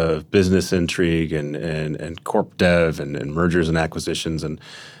of business intrigue and corp dev and mergers and acquisitions, and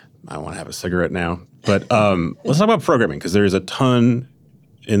I want to have a cigarette now. But let's talk about programming, because there is a ton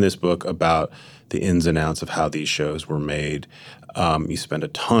in this book about the ins and outs of how these shows were made. You spend a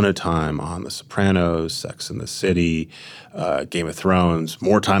ton of time on The Sopranos, Sex and the City, Game of Thrones,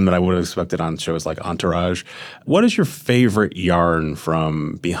 more time than I would have expected on shows like Entourage. What is your favorite yarn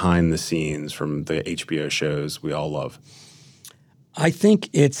from behind the scenes from the HBO shows we all love? I think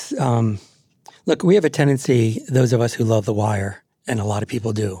it's look, we have a tendency, those of us who love The Wire, and a lot of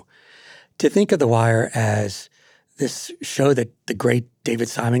people do, to think of The Wire as this show that the great David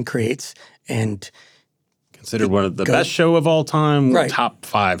Simon creates and considered one of the best show of all time, right. Top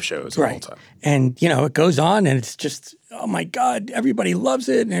 5 shows of all time. And, it goes on and it's just, oh my God, everybody loves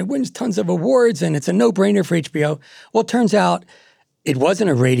it and it wins tons of awards and it's a no-brainer for HBO. Well, it turns out It wasn't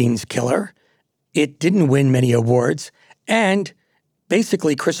a ratings killer. It didn't win many awards. And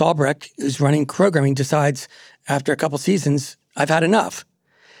basically, Chris Albrecht, who's running programming, decides after a couple seasons, I've had enough.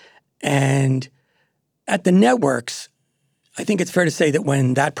 And at the networks, I think it's fair to say that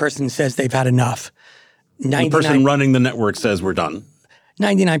when that person says they've had enough, the person running the network says we're done.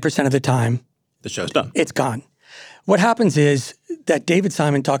 99% of the time, the show's done. It's gone. What happens is that David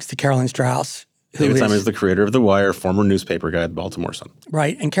Simon talks to Carolyn Strauss. David Simon is the creator of The Wire, former newspaper guy at Baltimore Sun.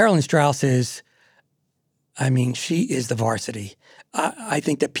 Right. And Carolyn Strauss is, she is the varsity. I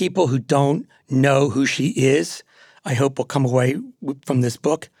think that people who don't know who she is, I hope will come away from this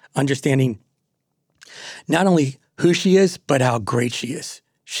book understanding not only who she is, but how great she is.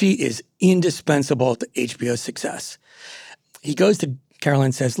 She is indispensable to HBO's success. He goes to Carolyn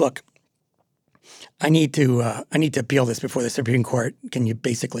and says, look, I need to appeal this before the Supreme Court. I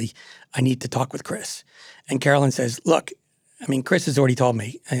need to talk with Chris. And Carolyn says, look, Chris has already told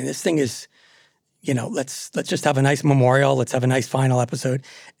me, this thing is, let's just have a nice memorial. Let's have a nice final episode.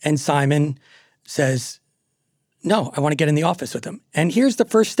 And Simon says, no, I want to get in the office with him. And here's the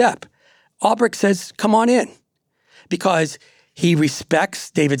first step. Albrecht says, come on in, because he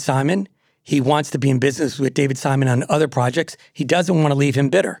respects David Simon. He wants to be in business with David Simon on other projects. He doesn't want to leave him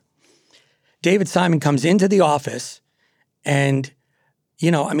bitter. David Simon comes into the office and,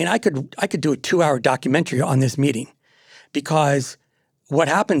 I could do a 2-hour documentary on this meeting, because what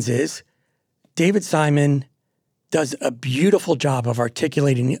happens is David Simon does a beautiful job of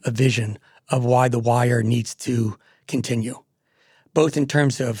articulating a vision of why The Wire needs to continue, both in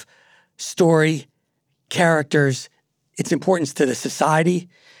terms of story, characters, its importance to the society.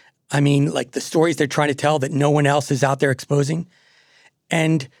 The stories they're trying to tell that no one else is out there exposing.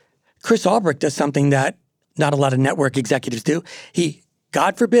 And Chris Albrecht does something that not a lot of network executives do. He,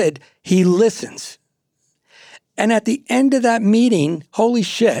 God forbid, he listens. And at the end of that meeting, holy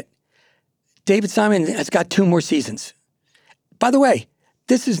shit, David Simon has got 2 more seasons. By the way,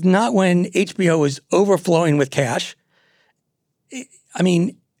 this is not when HBO was overflowing with cash.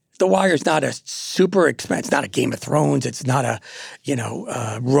 The Wire is not a super expensive, it's not a Game of Thrones, it's not a,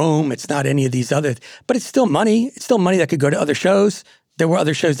 Rome, it's not any of these other, but it's still money. It's still money that could go to other shows. There were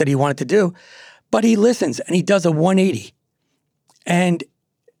other shows that he wanted to do, but he listens and he does a 180. And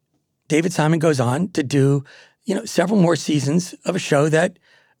David Simon goes on to do, several more seasons of a show that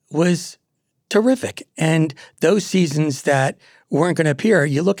was terrific. And those seasons that weren't going to appear,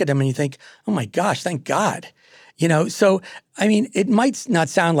 you look at them and you think, oh my gosh, thank God. It might not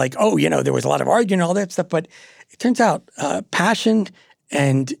sound like, there was a lot of arguing and all that stuff, but it turns out passion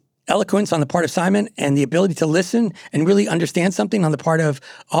and eloquence on the part of Simon and the ability to listen and really understand something on the part of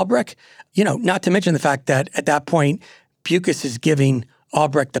Albrecht, not to mention the fact that at that point, Bukis is giving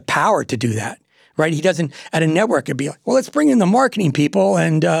Albrecht the power to do that, right? He doesn't, at a network, it'd be like, well, let's bring in the marketing people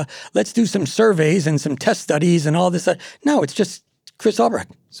and let's do some surveys and some test studies and all this. No, it's just Chris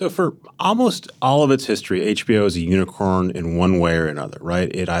Albrecht. So for almost all of its history, HBO is a unicorn in one way or another,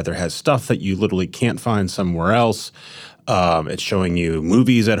 right? It either has stuff that you literally can't find somewhere else. It's showing you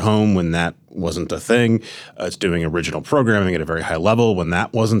movies at home when that wasn't a thing. It's doing original programming at a very high level when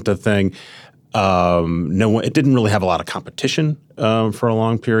that wasn't a thing. It didn't really have a lot of competition for a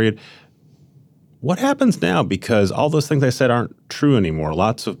long period. What happens now? Because all those things I said aren't true anymore.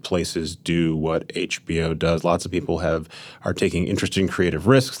 Lots of places do what HBO does. Lots of people are taking interesting creative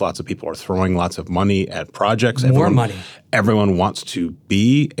risks. Lots of people are throwing lots of money at projects. More money. Everyone wants to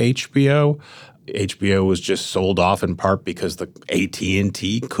be HBO. HBO was just sold off in part because the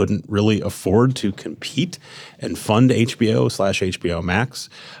AT&T couldn't really afford to compete and fund HBO/HBO Max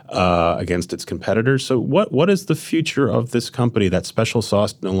against its competitors. So what is the future of this company? That special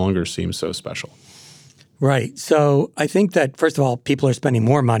sauce no longer seems so special. Right. So I think that, first of all, people are spending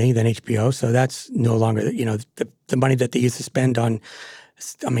more money than HBO. So that's no longer, the money that they used to spend on,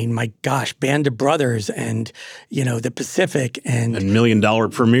 my gosh, Band of Brothers and, the Pacific and $1 million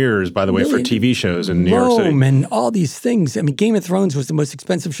premieres, by the way, for TV shows in New York City. Rome and all these things. Game of Thrones was the most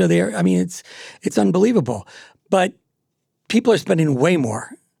expensive show there. It's unbelievable. But people are spending way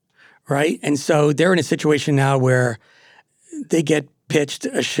more, right? And so they're in a situation now where they get pitched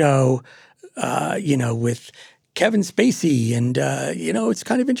a show with Kevin Spacey and, it's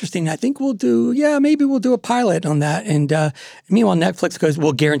kind of interesting. I think maybe we'll do a pilot on that. And meanwhile, Netflix goes,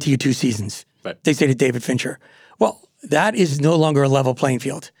 we'll guarantee you 2 seasons. Right. They say to David Fincher. Well, that is no longer a level playing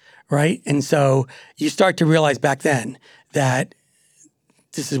field, right? And so you start to realize back then that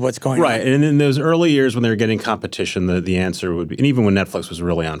this is what's going on. Right. And in those early years when they were getting competition, the answer would be, and even when Netflix was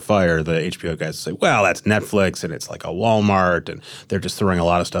really on fire, the HBO guys would say, well, that's Netflix and it's like a Walmart and they're just throwing a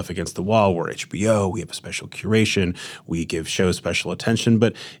lot of stuff against the wall. We're HBO. We have a special curation. We give shows special attention.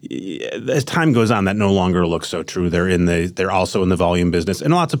 But as time goes on, that no longer looks so true. They're also in the volume business.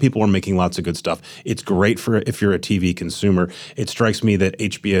 And lots of people are making lots of good stuff. It's great for if you're a TV consumer. It strikes me that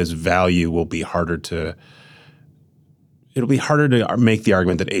HBO's value will be harder to make the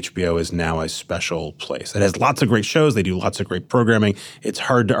argument that HBO is now a special place. It has lots of great shows. They do lots of great programming. It's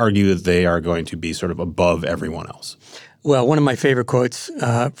hard to argue that they are going to be sort of above everyone else. Well, one of my favorite quotes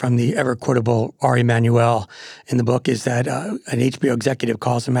from the ever-quotable Ari Emanuel in the book is that an HBO executive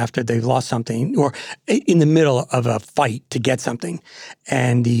calls them after they've lost something or in the middle of a fight to get something.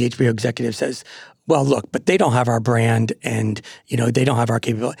 And the HBO executive says, well, look, but they don't have our brand and, they don't have our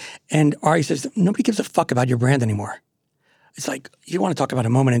capability. And Ari says, nobody gives a fuck about your brand anymore. It's like, you want to talk about a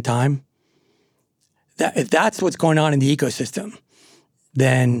moment in time? If that's what's going on in the ecosystem,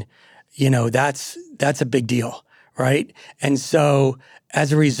 then, that's a big deal, right? And so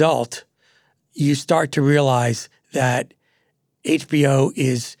as a result, you start to realize that HBO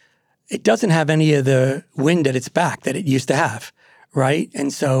it doesn't have any of the wind at its back that it used to have, right?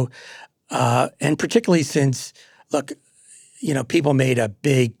 And so, and particularly since, look, people made a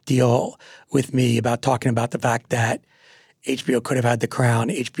big deal with me about talking about the fact that HBO could have had The Crown.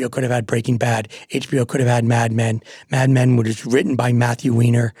 HBO could have had Breaking Bad. HBO could have had Mad Men. Mad Men was written by Matthew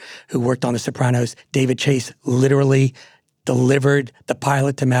Weiner, who worked on The Sopranos. David Chase literally delivered the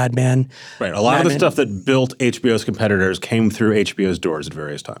pilot to Mad Men. Right. A lot of the stuff that built HBO's competitors came through HBO's doors at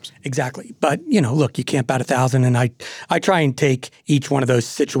various times. Exactly. But, look, you can't bat 1,000. And I try and take each one of those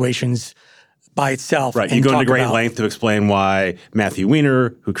situations by itself. Right. You go into great length to explain why Matthew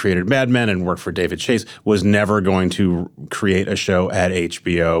Weiner, who created Mad Men and worked for David Chase, was never going to create a show at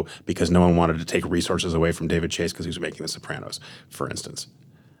HBO because no one wanted to take resources away from David Chase because he was making The Sopranos, for instance.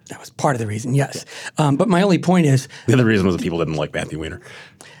 That was part of the reason, yes. Yeah. But my only point is— the other reason was that people didn't like Matthew Weiner.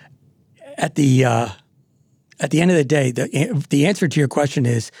 At the end of the day, the answer to your question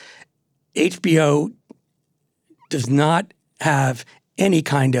is HBO does not have any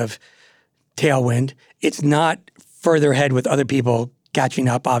kind of tailwind. It's not further ahead with other people catching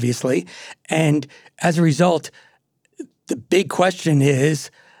up, obviously. And as a result, the big question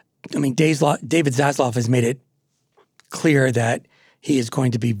is, David Zaslav has made it clear that he is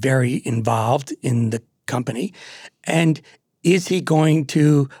going to be very involved in the company. And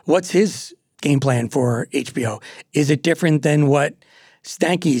what's his game plan for HBO? Is it different than what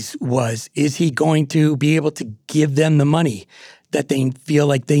Stanky's was? Is he going to be able to give them the money that they feel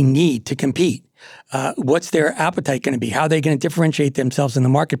like they need to compete? What's their appetite going to be? How are they going to differentiate themselves in the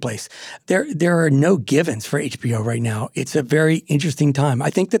marketplace? There are no givens for HBO right now. It's a very interesting time. I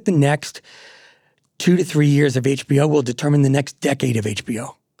think that the next 2 to 3 years of HBO will determine the next decade of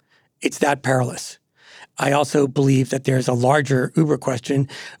HBO. It's that perilous. I also believe that there's a larger Uber question,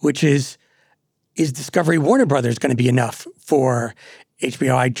 which is Discovery Warner Brothers going to be enough for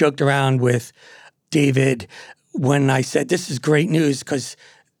HBO? I joked around with David when I said, this is great news because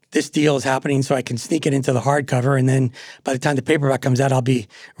this deal is happening so I can sneak it into the hardcover. And then by the time the paperback comes out, I'll be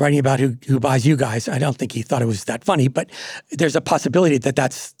writing about who buys you guys. I don't think he thought it was that funny, but there's a possibility that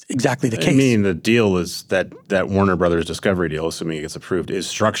that's exactly the case. I mean, the deal is that Warner Brothers Discovery deal, assuming it gets approved, is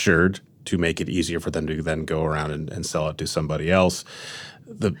structured to make it easier for them to then go around and sell it to somebody else.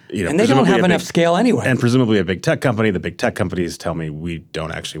 And they don't have enough scale anyway. And presumably a big tech company. The big tech companies tell me we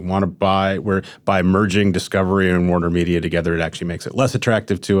don't actually want to buy. By merging Discovery and Warner Media together, it actually makes it less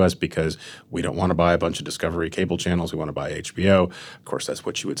attractive to us because we don't want to buy a bunch of Discovery cable channels. We want to buy HBO. Of course, that's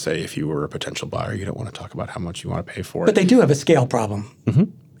what you would say if you were a potential buyer. You don't want to talk about how much you want to pay for it. But they do have a scale problem. Mm-hmm.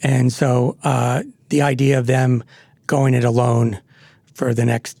 And so the idea of them going it alone for the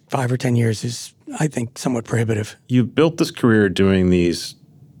next 5 or 10 years is, I think, somewhat prohibitive. You built this career doing these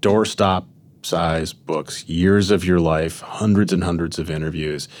doorstop-size books, years of your life, hundreds and hundreds of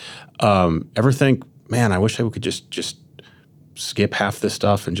interviews. Ever think, man, I wish I could just skip half this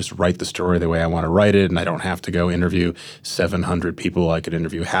stuff and just write the story the way I want to write it, and I don't have to go interview 700 people. I could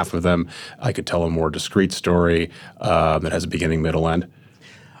interview half of them. I could tell a more discrete story that has a beginning, middle, end.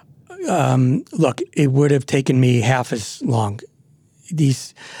 Look, it would have taken me half as long.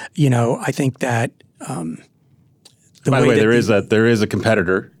 I think that By the way, there is a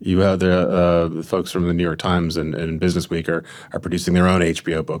competitor. You have the folks from the New York Times and Business Week are producing their own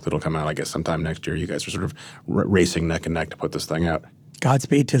HBO book that'll come out, I guess, sometime next year. You guys are sort of racing neck and neck to put this thing out.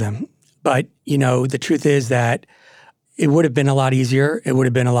 Godspeed to them. But, the truth is that it would have been a lot easier. It would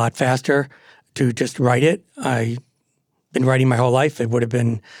have been a lot faster to just write it. I been writing my whole life, it would have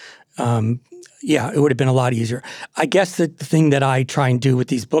been, it would have been a lot easier. I guess the thing that I try and do with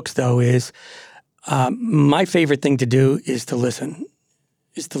these books, though, is my favorite thing to do is to listen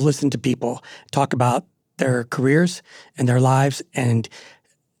to people talk about their careers and their lives and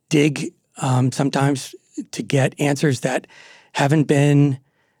dig sometimes to get answers that haven't been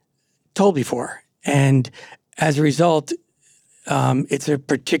told before. And as a result, it's a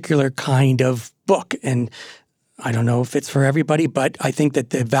particular kind of book. And I don't know if it's for everybody, but I think that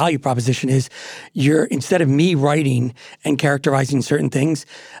the value proposition is instead of me writing and characterizing certain things,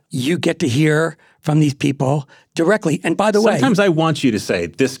 you get to hear from these people directly. And by the way— Sometimes I want you to say,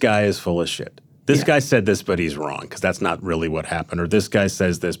 this guy is full of shit. This guy said this, but he's wrong, because that's not really what happened. Or this guy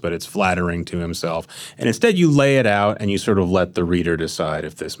says this, but it's flattering to himself. And instead you lay it out and you sort of let the reader decide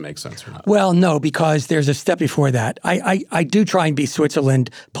if this makes sense or not. Well, no, because there's a step before that. I do try and be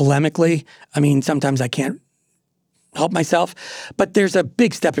Switzerland polemically. I mean, sometimes I can't help myself. But there's a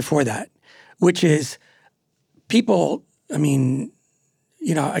big step before that, which is people—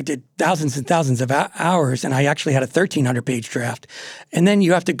 I did thousands and thousands of hours, and I actually had a 1,300-page draft. And then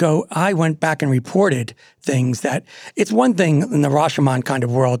you have to go— I went back and reported things that— it's one thing in the Rashomon kind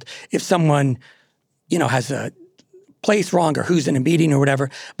of world if someone, has a place wrong or who's in a meeting or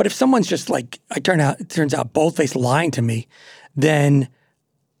whatever. But if someone's just like— it turns out bold-faced lying to me, then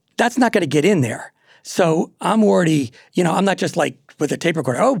that's not going to get in there. So I'm already— I'm not just like with a tape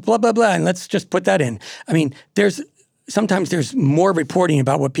recorder, oh, blah, blah, blah, and let's just put that in. I mean, sometimes there's more reporting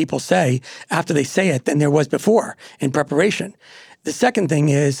about what people say after they say it than there was before in preparation. The second thing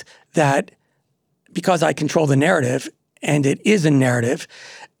is that because I control the narrative, and it is a narrative,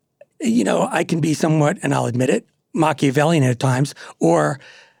 I can be somewhat, and I'll admit it, Machiavellian at times, or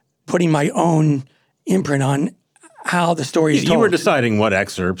putting my own imprint on how the story is told. You were deciding what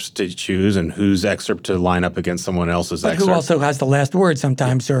excerpts to choose and whose excerpt to line up against someone else's excerpt. Who also has the last word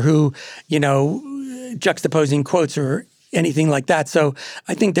sometimes, or who, juxtaposing quotes or anything like that. So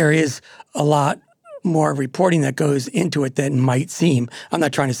I think there is a lot more reporting that goes into it than might seem. I'm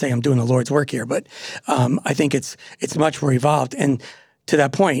not trying to say I'm doing the Lord's work here, but I think it's much more evolved. And to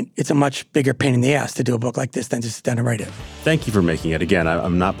that point, it's a much bigger pain in the ass to do a book like this than to sit down and write it. Thank you for making it. Again,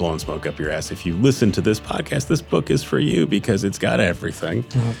 I'm not blowing smoke up your ass. If you listen to this podcast, this book is for you because it's got everything.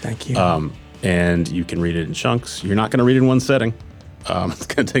 Oh, thank you. And you can read it in chunks. You're not going to read it in one sitting. It's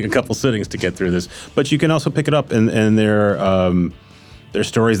going to take a couple sittings to get through this. But you can also pick it up, and there are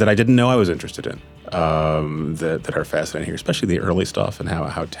stories that I didn't know I was interested in that are fascinating here, especially the early stuff and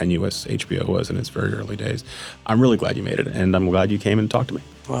how tenuous HBO was in its very early days. I'm really glad you made it, and I'm glad you came and talked to me.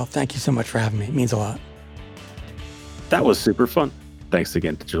 Well, thank you so much for having me. It means a lot. That was super fun. Thanks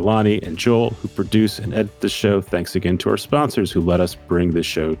again to Jelani and Joel, who produce and edit the show. Thanks again to our sponsors who let us bring the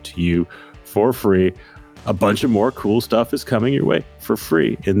show to you for free. A bunch of more cool stuff is coming your way for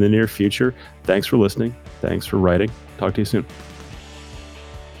free in the near future. Thanks for listening. Thanks for writing. Talk to you soon.